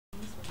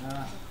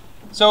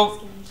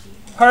So,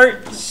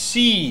 part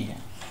C.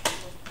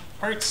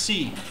 Part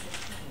C.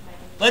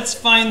 Let's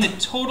find the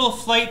total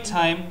flight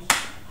time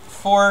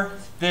for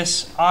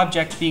this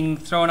object being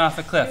thrown off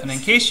a cliff. And in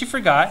case you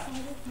forgot,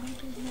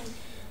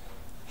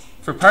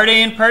 for part A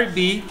and part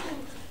B,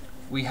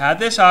 we had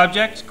this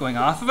object going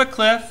off of a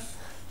cliff.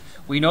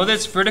 We know that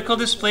its vertical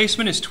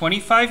displacement is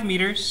 25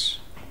 meters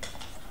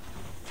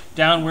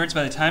downwards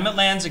by the time it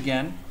lands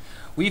again.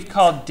 We've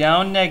called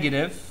down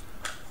negative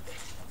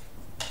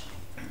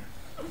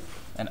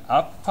and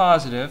up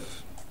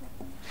positive.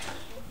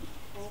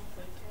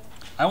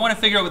 I want to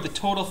figure out what the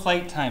total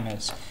flight time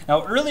is.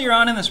 Now, earlier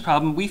on in this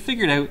problem, we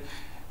figured out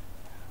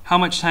how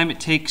much time it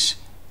takes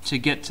to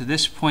get to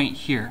this point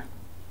here.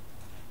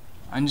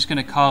 I'm just going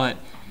to call it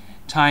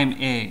time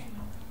A.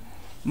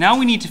 Now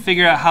we need to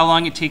figure out how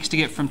long it takes to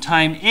get from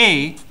time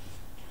A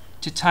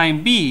to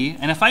time B.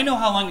 And if I know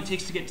how long it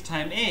takes to get to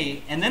time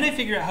A, and then I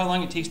figure out how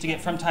long it takes to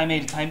get from time A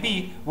to time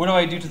B, what do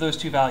I do to those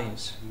two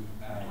values?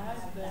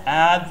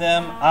 Add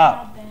them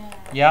up.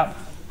 Yep.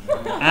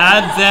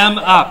 Add them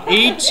up.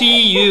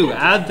 ATU.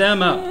 Add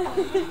them up.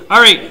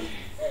 All right.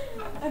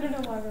 I don't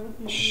know why we're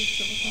looking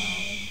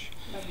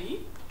at these.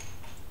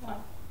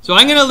 So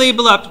I'm going to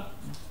label up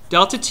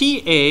delta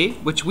TA,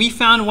 which we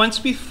found once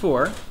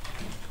before.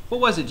 What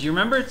was it? Do you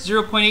remember? It's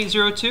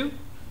 0.802?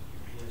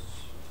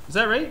 Is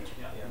that right?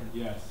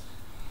 Yes.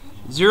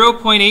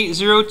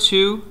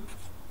 0.802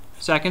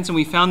 seconds, and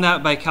we found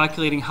that by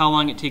calculating how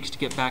long it takes to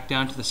get back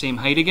down to the same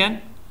height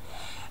again.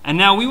 And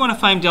now we want to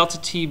find delta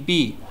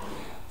TB.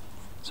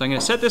 So I'm going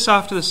to set this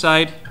off to the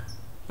side.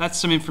 That's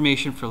some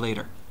information for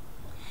later.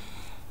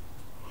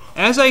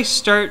 As I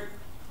start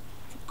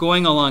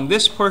going along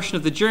this portion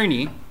of the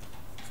journey,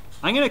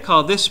 I'm going to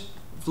call this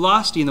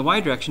velocity in the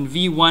y direction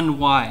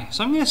v1y.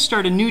 So I'm going to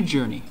start a new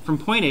journey from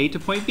point A to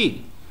point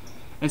B.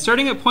 And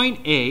starting at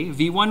point A,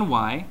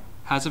 v1y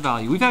has a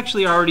value. We've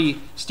actually already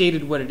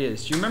stated what it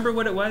is. Do you remember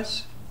what it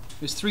was?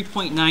 It was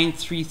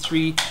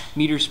 3.933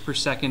 meters per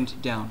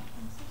second down.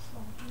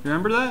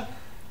 Remember that?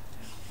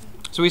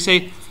 So we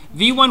say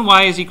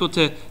v1y is equal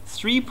to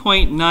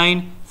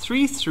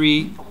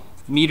 3.933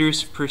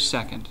 meters per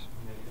second.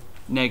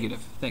 Negative.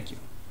 Thank you.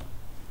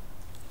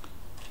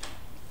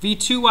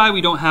 v2y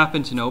we don't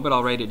happen to know, but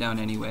I'll write it down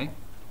anyway.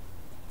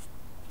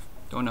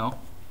 Don't know.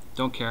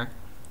 Don't care.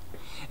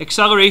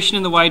 Acceleration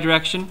in the y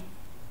direction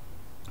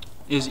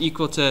is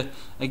equal to,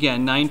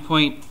 again, I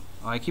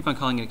keep on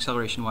calling it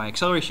acceleration y.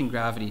 Acceleration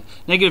gravity.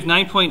 Negative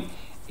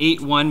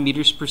 9.81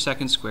 meters per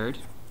second squared.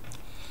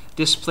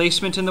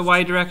 Displacement in the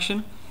y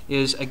direction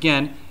is,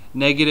 again,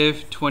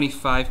 negative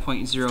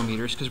 25.0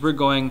 meters, because we're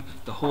going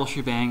the whole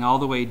shebang all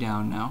the way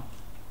down now.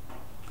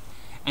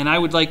 And I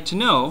would like to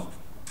know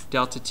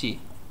delta t.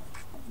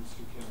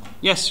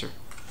 Yes, sir.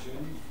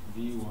 Shouldn't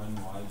v1y be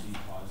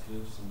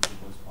positive since it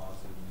was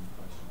positive in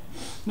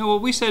question A? No,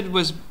 what we said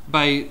was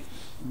by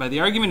the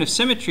argument of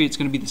symmetry, it's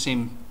going to be the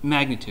same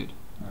magnitude.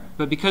 Right.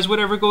 But because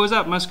whatever goes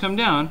up must come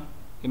down,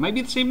 it might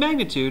be the same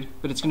magnitude,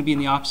 but it's going to be in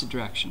the opposite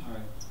direction. All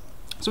right.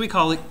 So we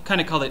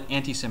kind of call it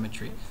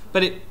anti-symmetry.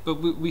 But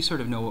we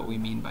sort of know what we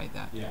mean by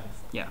that. Yeah.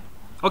 Yeah.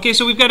 Okay,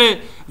 so we've got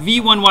a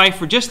v1y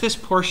for just this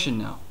portion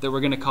now that we're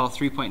going to call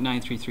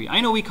 3.933.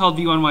 I know we called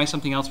v1y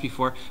something else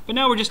before, but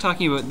now we're just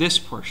talking about this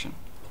portion.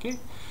 Okay?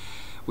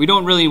 We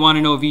don't really want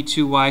to know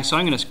v2y, so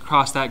I'm going to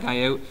cross that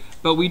guy out.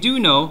 But we do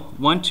know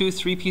 1, 2,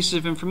 3 pieces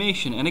of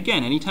information. And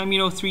again, anytime you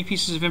know 3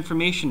 pieces of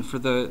information for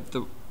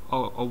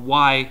a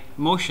y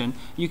motion,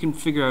 you can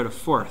figure out a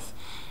fourth.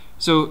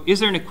 So is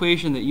there an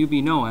equation that you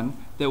be knowing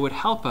that would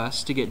help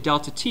us to get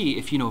delta t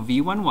if you know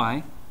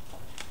v1y,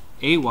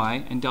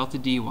 ay, and delta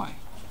dy?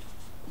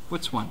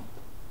 What's one?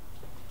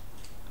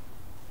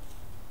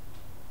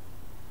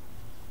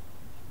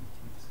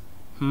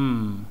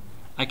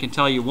 I can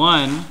tell you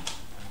one.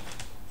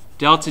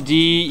 Delta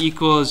d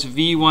equals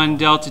v1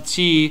 delta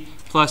t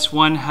plus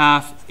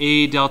 1/2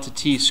 a delta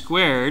t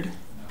squared.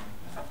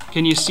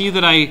 Can you see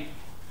that I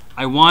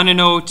want to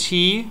know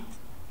t,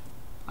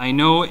 I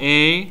know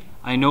a,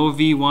 I know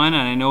v1, and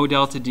I know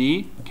delta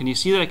d? Can you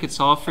see that I could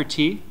solve for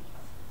t?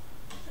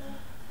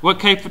 What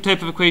type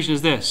of equation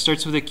is this?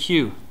 Starts with a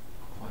q.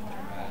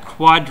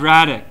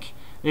 Quadratic.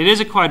 It is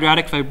a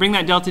quadratic. If I bring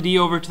that delta d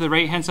over to the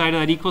right-hand side of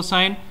that equal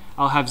sign,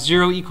 I'll have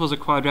 0 equals a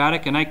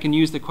quadratic, and I can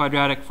use the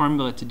quadratic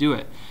formula to do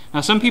it.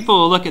 Now, some people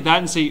will look at that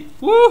and say,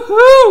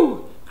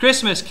 woohoo!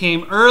 Christmas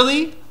came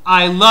early.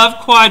 I love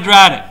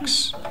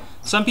quadratics.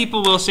 Some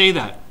people will say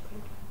that.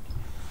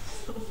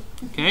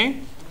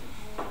 Okay?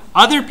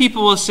 Other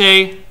people will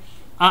say,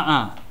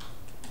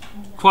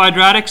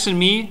 quadratics and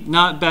me,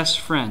 not best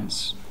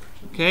friends.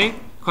 Okay?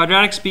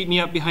 Quadratics beat me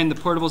up behind the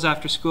portables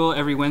after school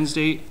every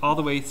Wednesday all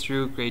the way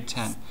through grade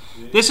 10.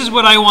 This is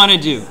what I want to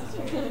do.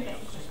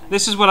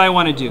 This is what I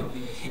want to do.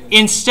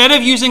 Instead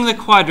of using the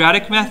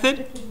quadratic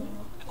method,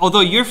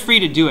 although you're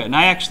free to do it, and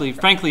I actually,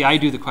 frankly, I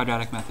do the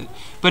quadratic method.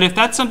 But if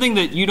that's something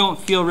that you don't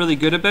feel really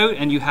good about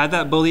and you had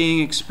that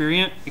bullying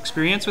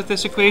experience with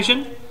this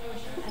equation,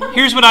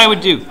 here's what I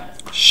would do.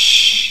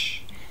 Shh.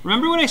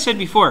 Remember what I said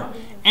before.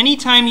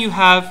 Anytime you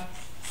have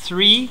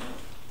 3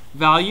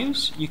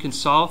 values, you can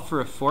solve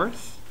for a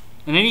fourth.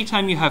 And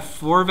anytime you have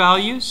 4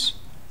 values,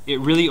 it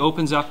really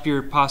opens up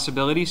your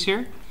possibilities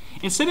here.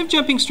 Instead of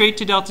jumping straight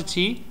to delta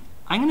t,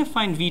 I'm going to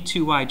find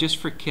v2y just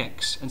for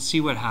kicks and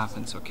see what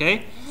happens,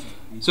 okay?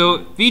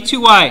 So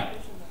v2y,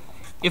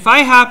 if I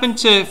happen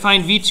to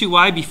find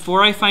v2y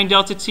before I find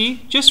delta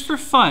t, just for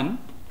fun,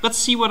 let's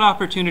see what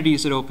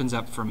opportunities it opens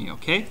up for me,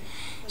 okay?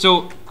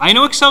 So I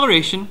know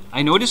acceleration,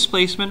 I know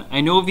displacement,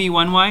 I know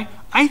v1y.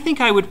 I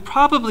think I would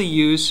probably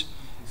use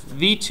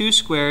v2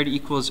 squared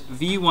equals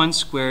v1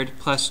 squared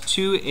plus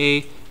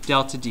 2a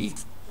delta d.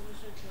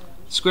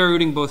 Square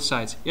rooting both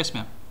sides. Yes,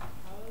 ma'am?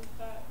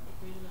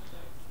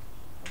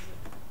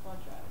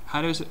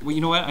 How does it, well,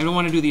 you know what? I don't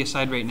want to do the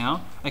aside right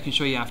now. I can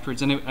show you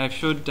afterwards. And I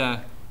showed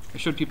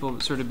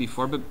people sort of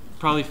before, but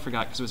probably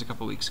forgot because it was a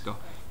couple weeks ago.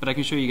 But I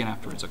can show you again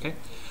afterwards, okay?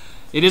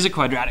 It is a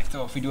quadratic,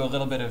 though, if we do a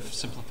little bit of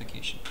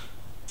simplification.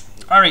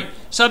 All right,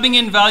 subbing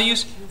in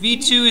values.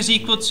 V2 is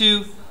equal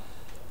to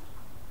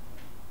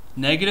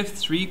negative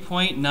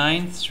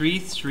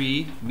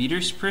 3.933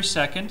 meters per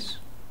second.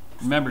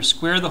 Remember,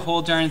 square the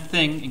whole darn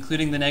thing,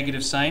 including the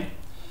negative sign,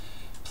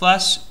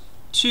 plus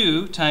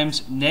 2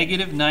 times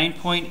negative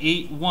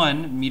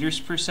 9.81 meters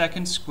per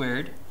second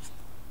squared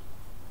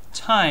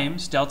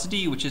times delta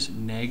d, which is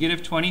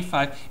negative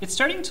 25. It's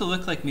starting to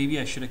look like maybe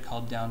I should have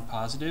called down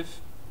positive,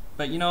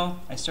 but you know,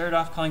 I started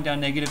off calling down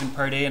negative in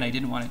part A and I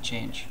didn't want to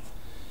change.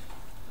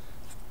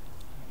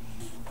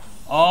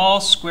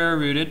 All square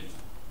rooted.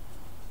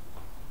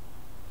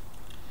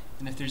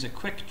 And if there's a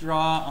quick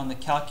draw on the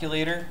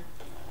calculator,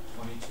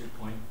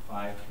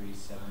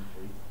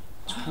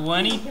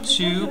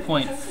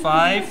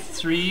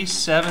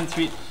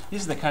 22.5373.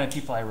 These are the kind of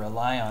people I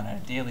rely on a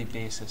daily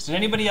basis. Did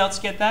anybody else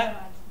get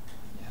that?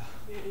 Yeah.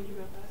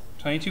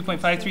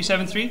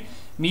 22.5373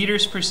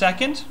 meters per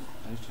second.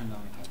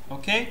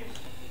 Okay.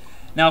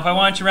 Now if I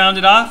wanted to round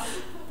it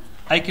off,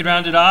 I could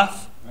round it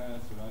off.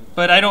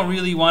 But I don't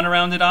really want to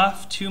round it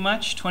off too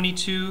much.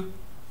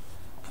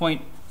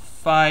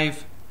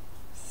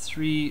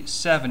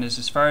 22.537 is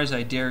as far as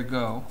I dare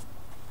go.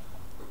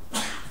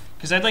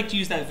 Because I'd like to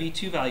use that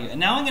V2 value. And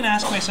now I'm going to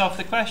ask myself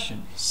the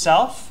question.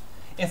 Self,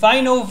 if I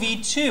know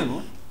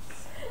V2,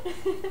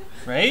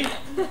 right?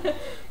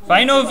 If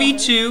I know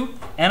V2,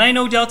 and I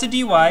know delta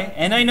dy,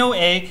 and I know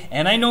A,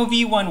 and I know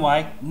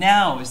V1y,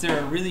 now is there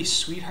a really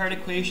sweetheart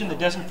equation that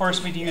doesn't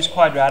force me to use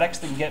quadratics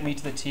that can get me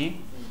to the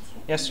t?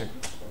 Yes, sir?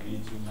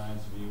 V2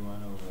 minus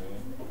V1 over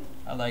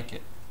A. I like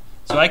it.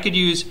 So I could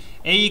use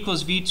A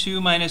equals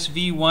V2 minus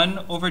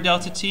V1 over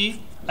delta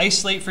t.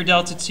 Isolate for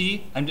delta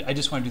t. I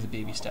just want to do the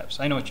baby steps.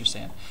 I know what you're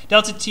saying.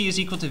 Delta t is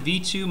equal to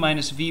V2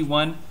 minus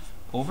V1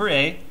 over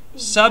A.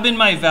 Sub in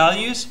my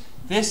values.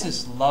 This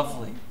is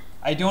lovely.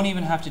 I don't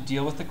even have to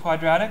deal with the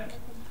quadratic.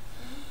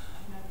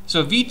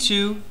 So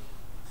V2,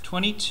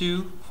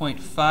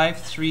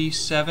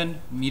 22.537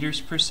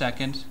 meters per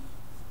second.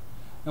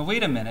 Now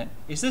wait a minute.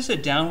 Is this a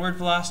downward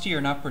velocity or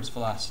an upwards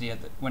velocity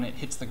when it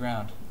hits the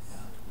ground?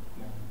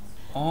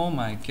 Oh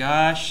my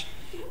gosh.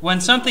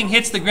 When something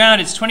hits the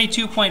ground, it's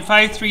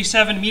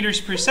 22.537 meters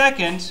per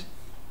second.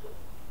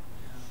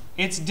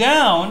 It's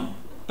down,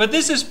 but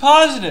this is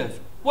positive.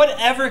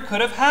 Whatever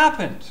could have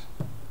happened?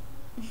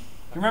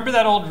 Remember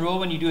that old rule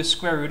when you do a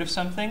square root of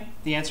something?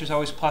 The answer is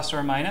always plus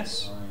or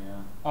minus? Oh,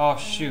 yeah. Oh,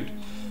 shoot.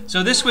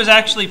 So this was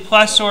actually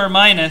plus or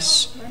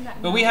minus,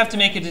 but we have to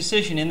make a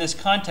decision in this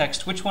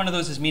context. Which one of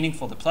those is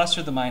meaningful, the plus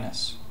or the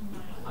minus?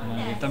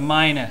 Minus. The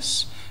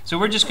minus. So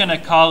we're just going to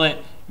call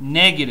it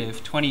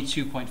negative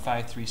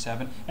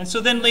 22.537. And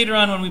so then later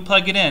on when we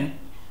plug it in,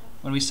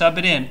 when we sub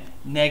it in,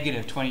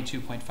 negative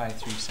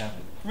 22.537.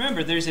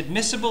 Remember, there's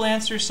admissible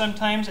answers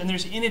sometimes, and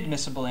there's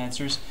inadmissible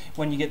answers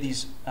when you get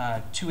these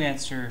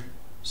two-answer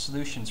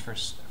solutions for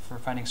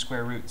finding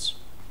square roots.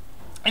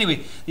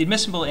 Anyway, the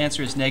admissible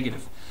answer is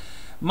negative.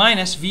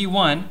 Minus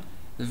V1.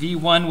 The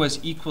V1 was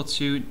equal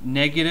to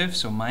negative,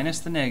 so minus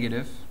the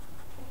negative.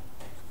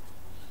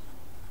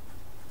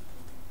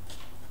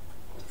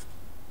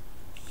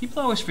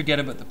 People always forget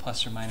about the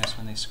plus or minus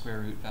when they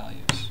square root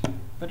values.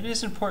 But it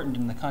is important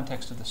in the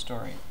context of the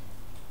story.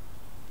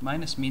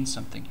 Minus means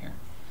something here.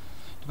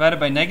 Divided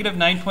by negative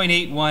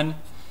 9.81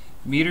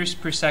 meters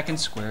per second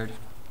squared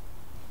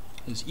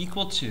is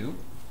equal to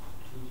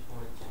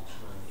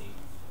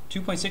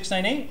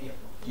 2.698?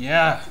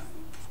 Yeah.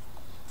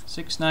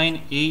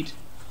 698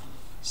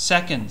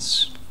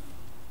 seconds.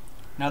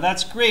 Now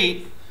that's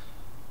great.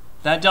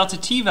 That delta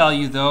t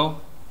value,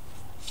 though,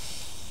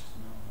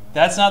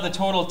 that's not the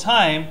total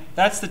time.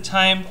 That's the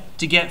time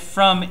to get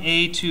from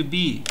A to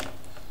B.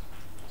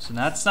 So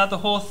that's not the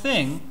whole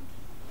thing.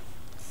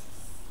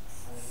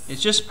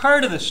 It's just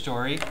part of the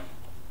story.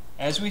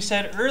 As we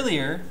said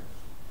earlier,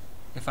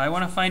 if I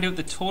want to find out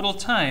the total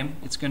time,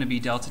 it's going to be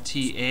delta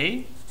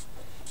TA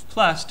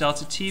plus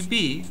delta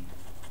TB.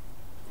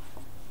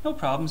 No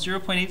problem,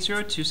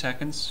 0.802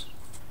 seconds.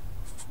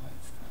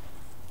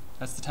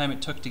 That's the time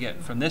it took to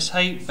get from this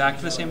height back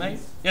to the same height.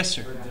 Yes,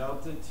 sir? For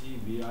delta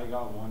TB, I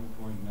got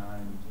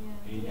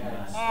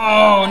 1.989.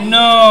 Oh,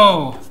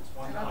 no!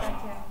 I got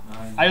that too.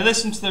 I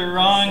listened to the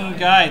wrong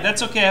guy.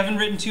 That's okay, I haven't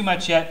written too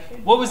much yet.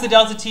 What was the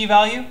delta t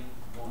value?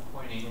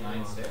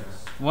 1.896.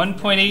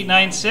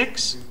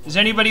 1.896. Does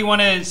anybody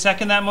want to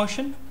second that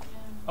motion?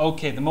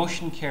 Okay, the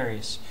motion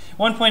carries.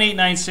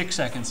 1.896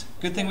 seconds.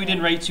 Good thing we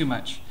didn't write too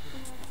much.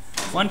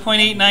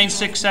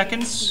 1.896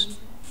 seconds.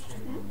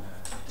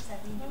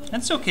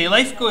 That's okay,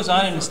 life goes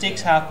on and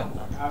mistakes happen.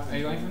 Are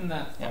you going from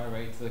that far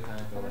right to the kind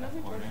of the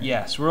left corner?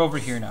 Yes, we're over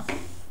here now.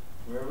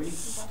 Where are we?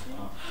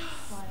 Oh.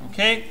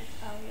 Okay,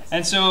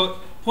 and so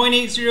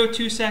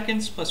 0.802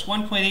 seconds plus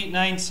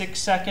 1.896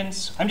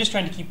 seconds. I'm just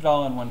trying to keep it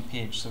all on one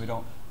page so we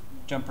don't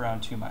jump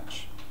around too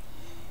much.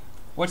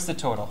 What's the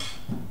total?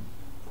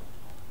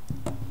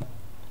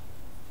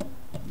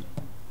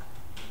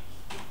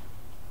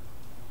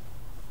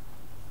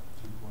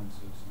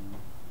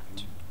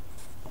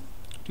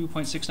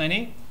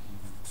 2.698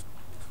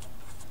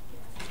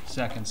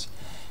 seconds.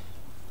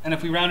 And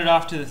if we round it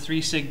off to the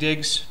 3 sig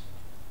digs,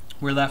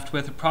 we're left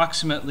with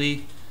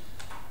approximately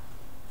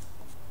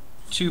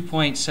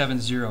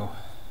 2.70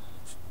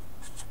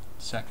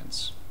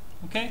 seconds.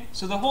 Okay,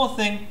 so the whole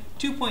thing,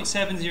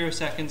 2.70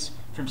 seconds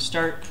from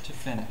start to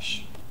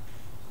finish.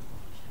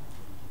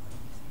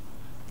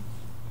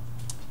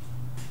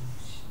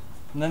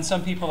 And then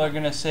some people are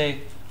going to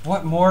say,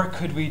 what more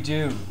could we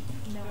do?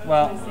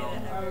 Well,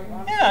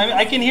 yeah,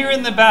 I can hear it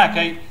in the back.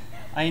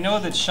 I know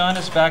that Sean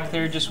is back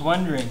there just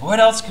wondering, what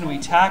else can we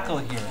tackle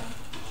here?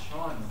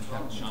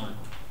 Sean.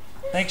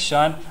 Thanks,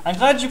 Sean. I'm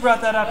glad you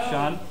brought that up,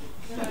 Sean.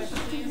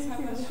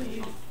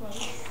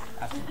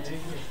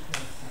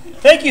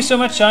 Thank you so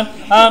much, Sean.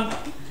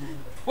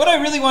 What I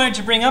really wanted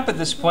to bring up at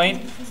this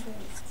point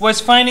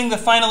was finding the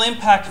final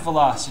impact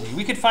velocity.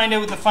 We could find out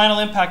what the final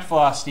impact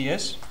velocity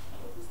is.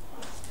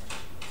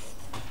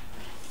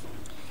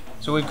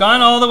 So we've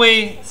gone all the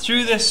way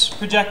through this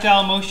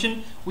projectile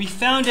motion. We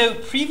found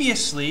out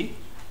previously,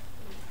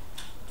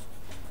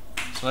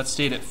 so let's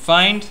state it,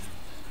 find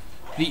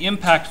the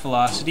impact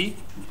velocity.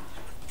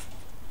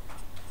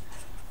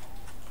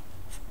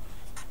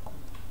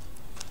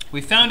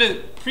 We found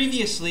out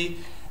previously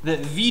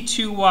that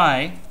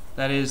v2y,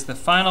 that is the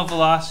final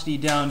velocity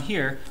down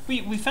here,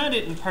 we found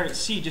it in part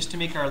C just to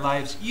make our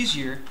lives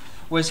easier,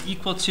 was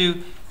equal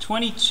to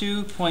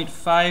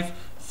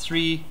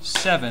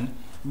 22.537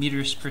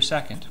 meters per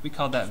second. We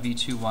called that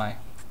v2y.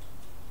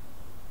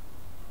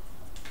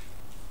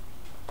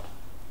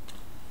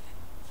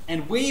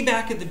 And way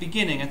back at the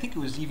beginning, I think it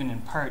was even in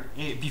part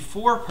A,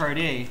 before part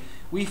A,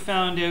 we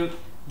found out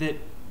that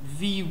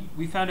we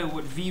found out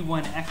what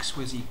v1x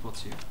was equal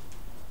to.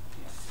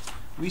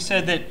 We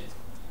said that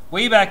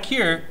way back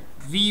here,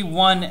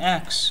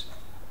 v1x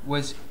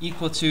was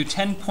equal to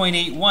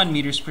 10.81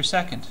 meters per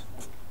second.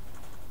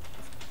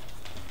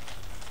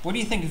 What do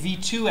you think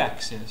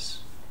v2x is?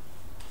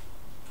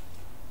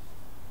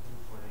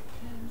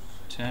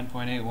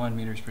 10.81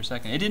 meters per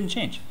second. It didn't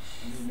change.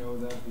 You know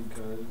that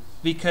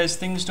because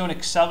things don't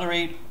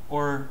accelerate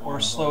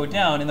or slow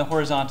down in the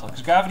horizontal,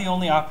 because gravity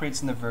only operates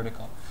in the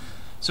vertical.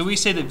 So we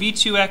say that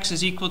v2x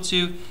is equal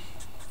to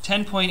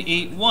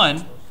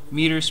 10.81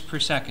 meters per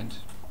second.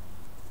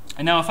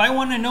 And now if I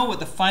want to know what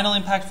the final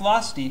impact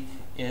velocity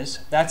is,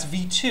 that's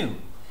v2.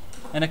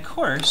 And of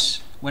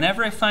course,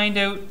 whenever I find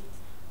out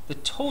the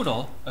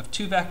total of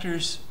two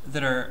vectors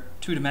that are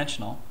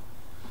two-dimensional,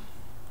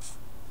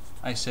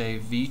 I say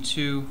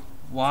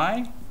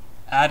v2y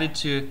added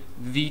to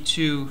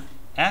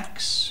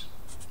v2x,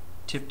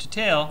 tip to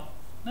tail,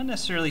 not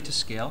necessarily to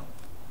scale.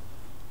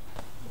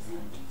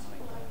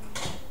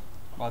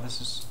 Wow,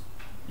 this is,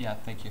 yeah,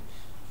 thank you.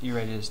 You're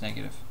right, it is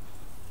negative.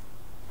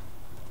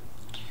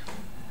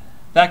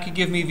 That could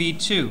give me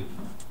v2.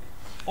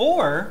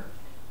 Or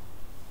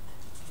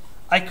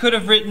I could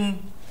have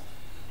written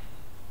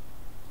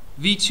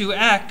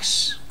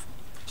v2x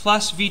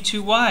plus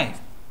v2y,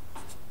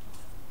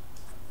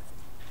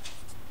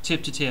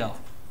 tip to tail.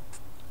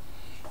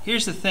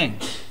 Here's the thing.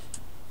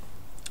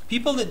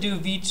 People that do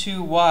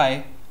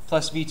v2y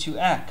plus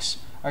v2x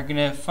are going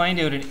to find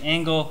out an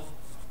angle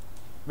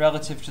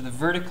relative to the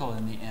vertical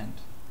in the end.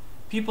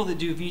 People that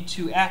do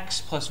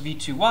v2x plus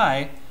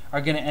v2y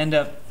are going to end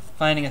up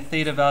finding a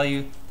theta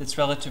value that's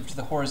relative to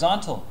the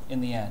horizontal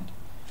in the end.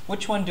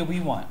 Which one do we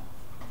want?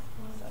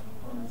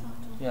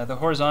 Yeah, the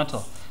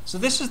horizontal. So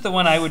this is the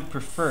one I would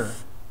prefer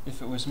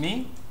if it was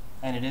me,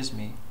 and it is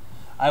me.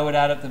 I would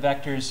add up the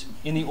vectors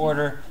in the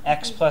order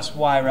x plus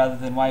y rather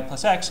than y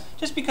plus x,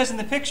 just because in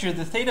the picture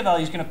the theta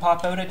value is going to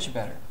pop out at you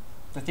better.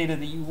 The theta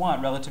that you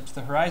want relative to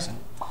the horizon.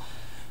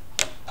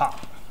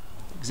 Pop.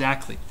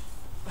 Exactly.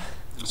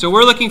 So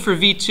we're looking for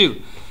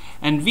v2.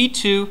 And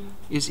v2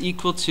 is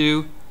equal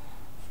to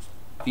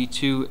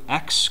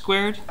v2x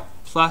squared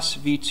plus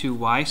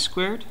v2y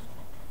squared.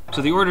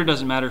 So the order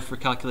doesn't matter for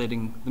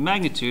calculating the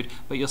magnitude,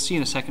 but you'll see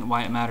in a second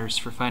why it matters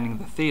for finding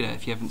the theta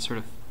if you haven't sort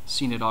of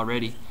seen it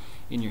already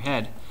in your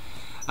head.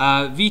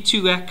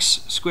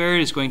 v2x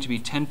squared is going to be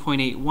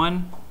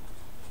 10.81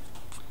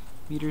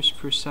 meters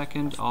per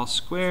second all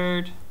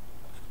squared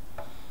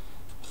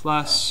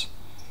plus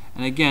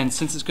And again,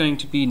 since it's going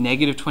to be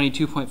negative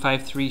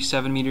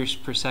 22.537 meters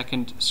per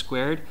second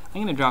squared,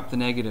 I'm going to drop the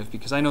negative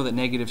because I know that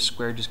negative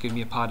squared just gives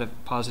me a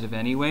positive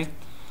anyway.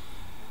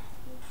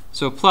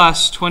 So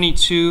plus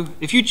 22,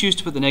 if you choose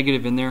to put the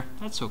negative in there,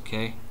 that's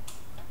okay.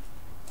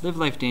 Live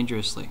life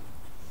dangerously.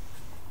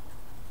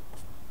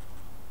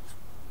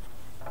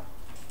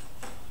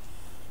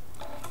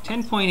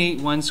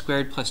 (10.81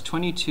 squared plus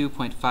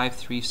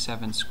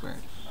 22.537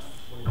 squared.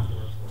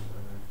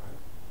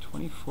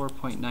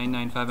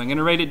 24.995. I'm going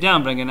to write it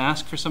down, but I'm going to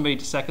ask for somebody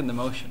to second the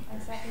motion. I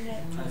second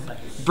it.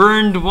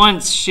 Burned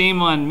once, shame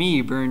on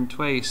me. Burned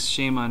twice,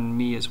 shame on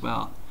me as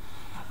well.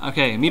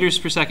 Okay, meters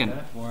per second.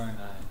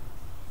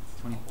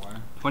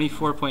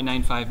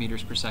 24.95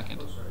 meters per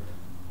second.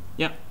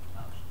 Yep.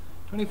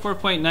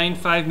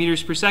 24.95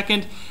 meters per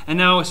second. And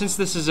now, since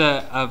this is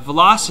a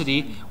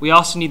velocity, we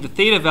also need the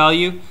theta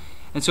value.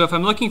 And so if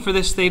I'm looking for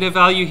this theta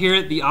value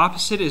here, the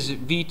opposite is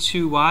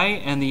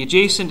v2y, and the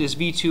adjacent is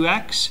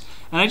v2x.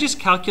 And I just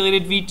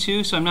calculated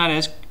v2, so I'm not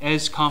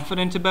as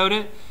confident about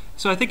it.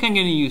 So I think I'm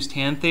going to use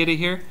tan theta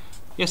here.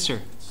 Yes,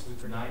 sir?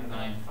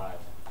 995.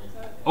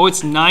 Oh,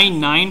 it's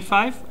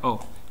 995?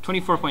 Oh,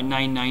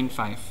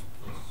 24.995.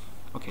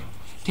 Okay.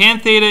 Tan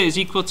theta is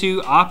equal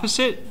to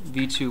opposite,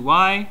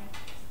 v2y,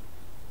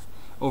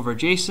 over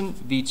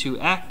adjacent,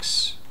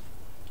 v2x.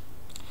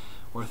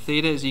 Or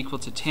theta is equal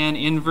to tan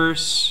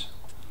inverse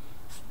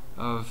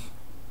of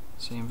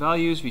same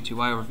values,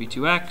 v2y over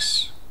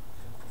v2x.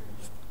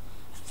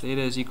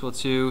 Theta is equal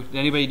to, did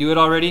anybody do it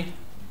already?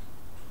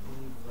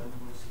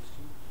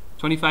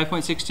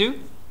 25.62?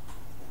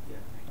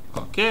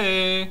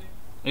 Okay.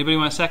 Anybody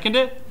want to second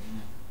it?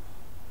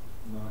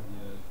 Not yet.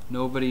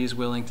 Nobody is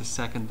willing to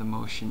second the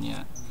motion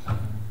yet.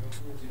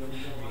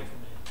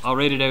 I'll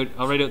write it out.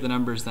 I'll write out the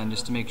numbers then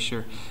just to make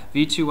sure.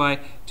 V2y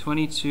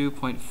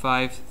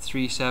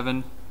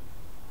 22.537.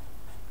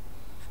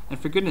 And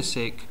for goodness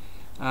sake,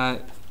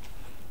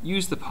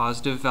 use the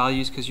positive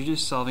values because you're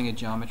just solving a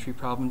geometry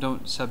problem.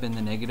 Don't sub in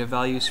the negative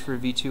values for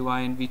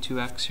v2y and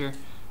v2x here,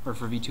 or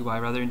for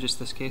v2y rather in just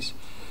this case.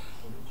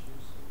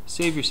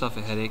 Save yourself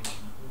a headache.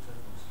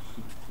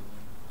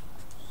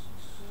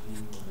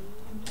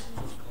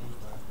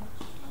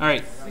 All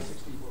right.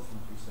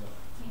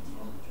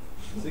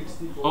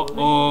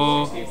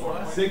 Uh-oh.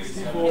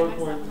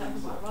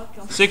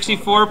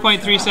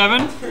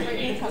 64.37?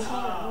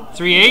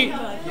 38?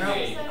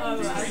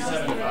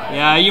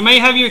 Yeah, you may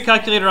have your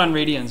calculator on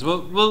radians.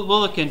 We'll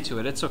look into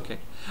it. It's okay.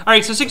 All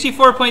right, so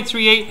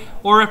 64.38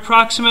 or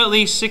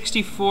approximately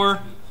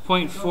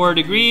 64.4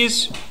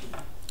 degrees.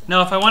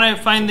 Now, if I want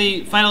to find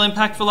the final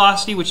impact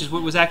velocity, which is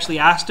what was actually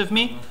asked of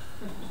me,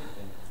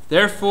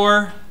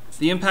 therefore,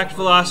 the impact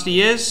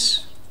velocity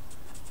is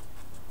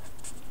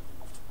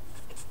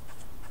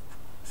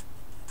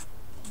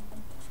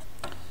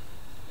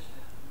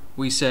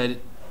we said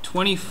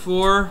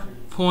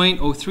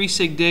 24.03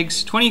 sig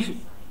digs. It's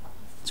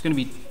going to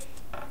be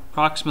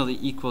approximately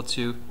equal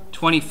to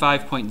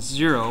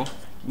 25.0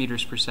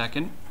 meters per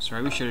second.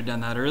 Sorry, we should have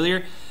done that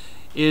earlier.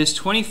 Is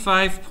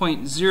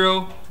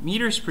 25.0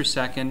 meters per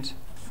second,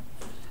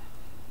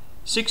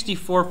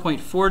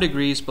 64.4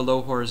 degrees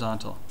below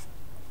horizontal.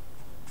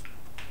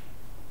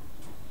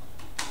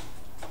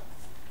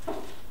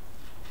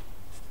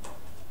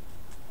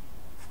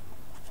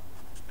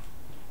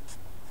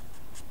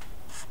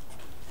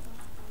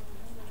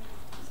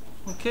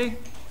 Okay?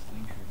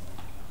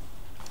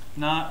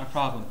 Not a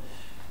problem.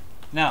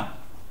 Now,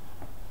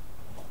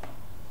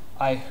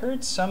 I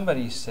heard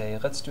somebody say,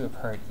 let's do a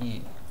part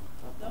E.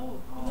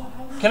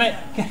 Can I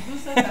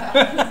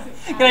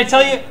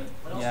tell you?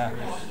 Yeah.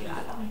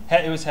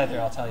 It was Heather,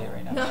 I'll tell you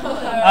right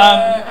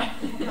now.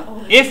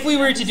 If we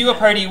were to do a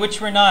part E, which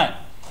we're not,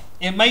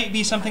 it might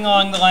be something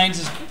along the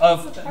lines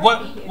of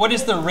what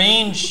is the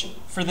range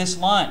for this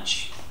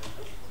launch?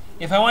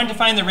 If I wanted to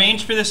find the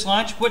range for this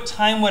launch, what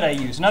time would I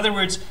use? In other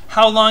words,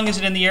 how long is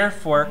it in the air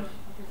for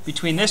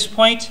between this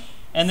point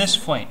and this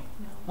point?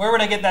 Where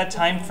would I get that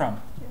time from?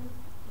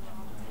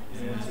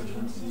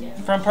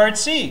 From part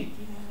C.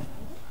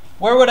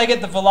 Where would I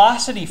get the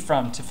velocity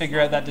from to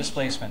figure out that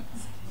displacement?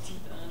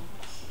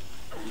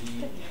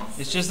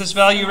 It's just this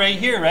value right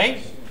here,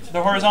 right?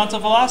 The horizontal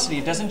velocity.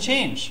 It doesn't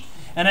change.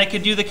 And I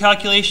could do the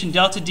calculation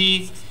delta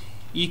D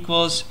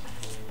equals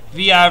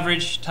V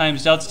average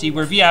times delta T,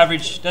 where V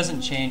average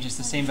doesn't change. It's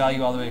the same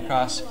value all the way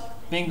across.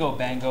 Bingo,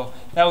 bango.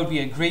 That would be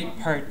a great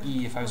part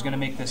E if I was going to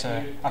make this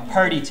a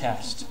party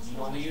test. You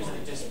want to use the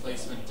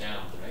displacement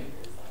down, right?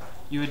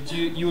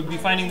 You would be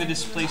finding the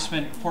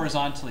displacement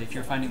horizontally if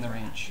you're finding the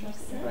range.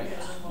 Right.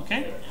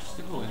 Okay?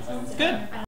 Good.